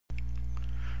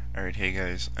Alright, hey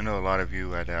guys, I know a lot of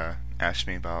you had asked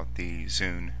me about the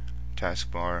Zune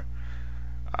taskbar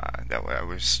that I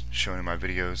was showing in my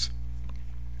videos.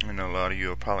 I know a lot of you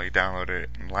will probably download it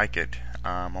and like it.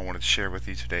 I wanted to share with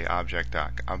you today Object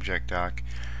Dock. Object Dock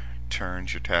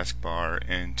turns your taskbar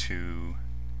into,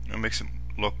 makes it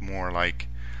look more like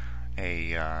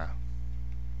a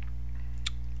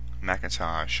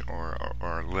Macintosh or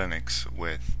Linux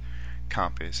with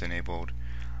Compass enabled.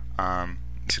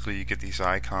 Basically, you get these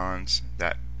icons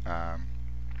that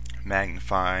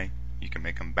magnify. You can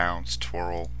make them bounce,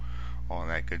 twirl, all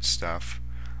that good stuff.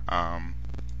 So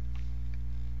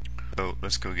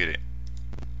let's go get it.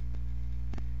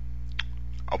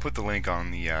 I'll put the link on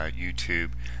the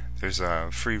YouTube. There's a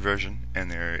free version and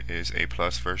there is a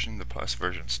plus version. The plus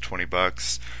version is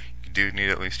 $20. You do need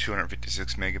at least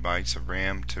 256 megabytes of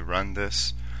RAM to run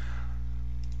this.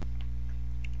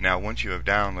 Now once you have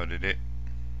downloaded it,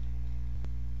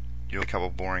 you'll get a couple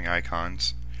boring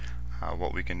icons.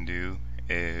 What we can do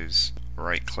is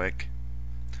right click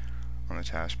on the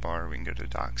taskbar. We can go to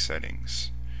dock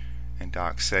settings. In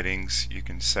dock settings you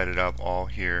can set it up all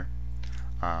here.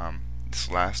 This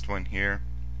last one here,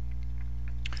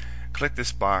 click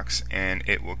this box and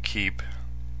it will keep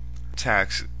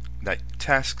tasks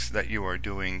that you are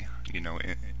doing,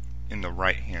 in the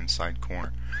right hand side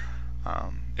corner.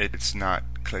 It's not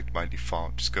clicked by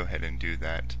default. Just go ahead and do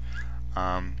that.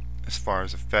 As far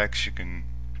as effects, you can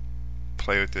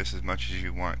play with this as much as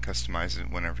you want, customize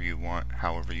it whenever you want,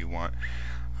 however you want.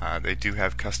 They do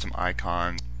have custom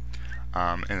icons,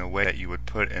 and the way that you would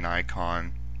put an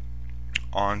icon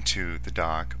onto the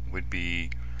dock would be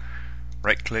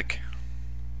right click,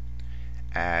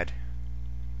 add,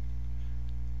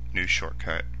 new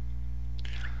shortcut.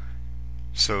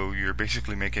 So you're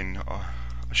basically making a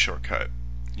shortcut.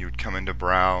 You would come into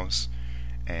browse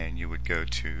and you would go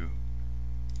to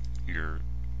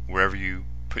wherever you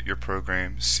put your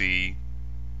program, C,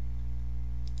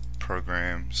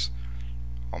 programs.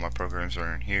 All my programs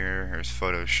are in here. Here's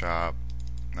Photoshop.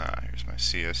 Here's my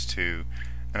CS2.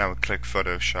 And I would click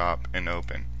Photoshop and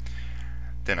open.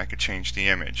 Then I could change the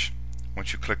image.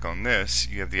 Once you click on this,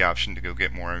 you have the option to go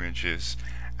get more images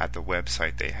at the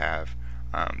website they have.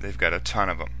 They've got a ton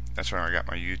of them. That's where I got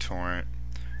my uTorrent,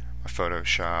 my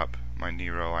Photoshop, my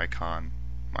Nero icon,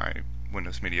 my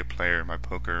Windows Media Player, my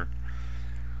Poker.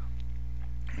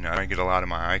 I get a lot of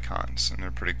my icons and they're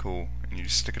pretty cool. And you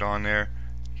just stick it on there,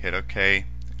 hit OK,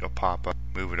 it'll pop up,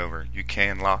 move it over. You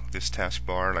can lock this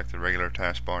taskbar like the regular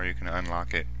taskbar, you can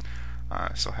unlock it.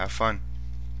 So have fun.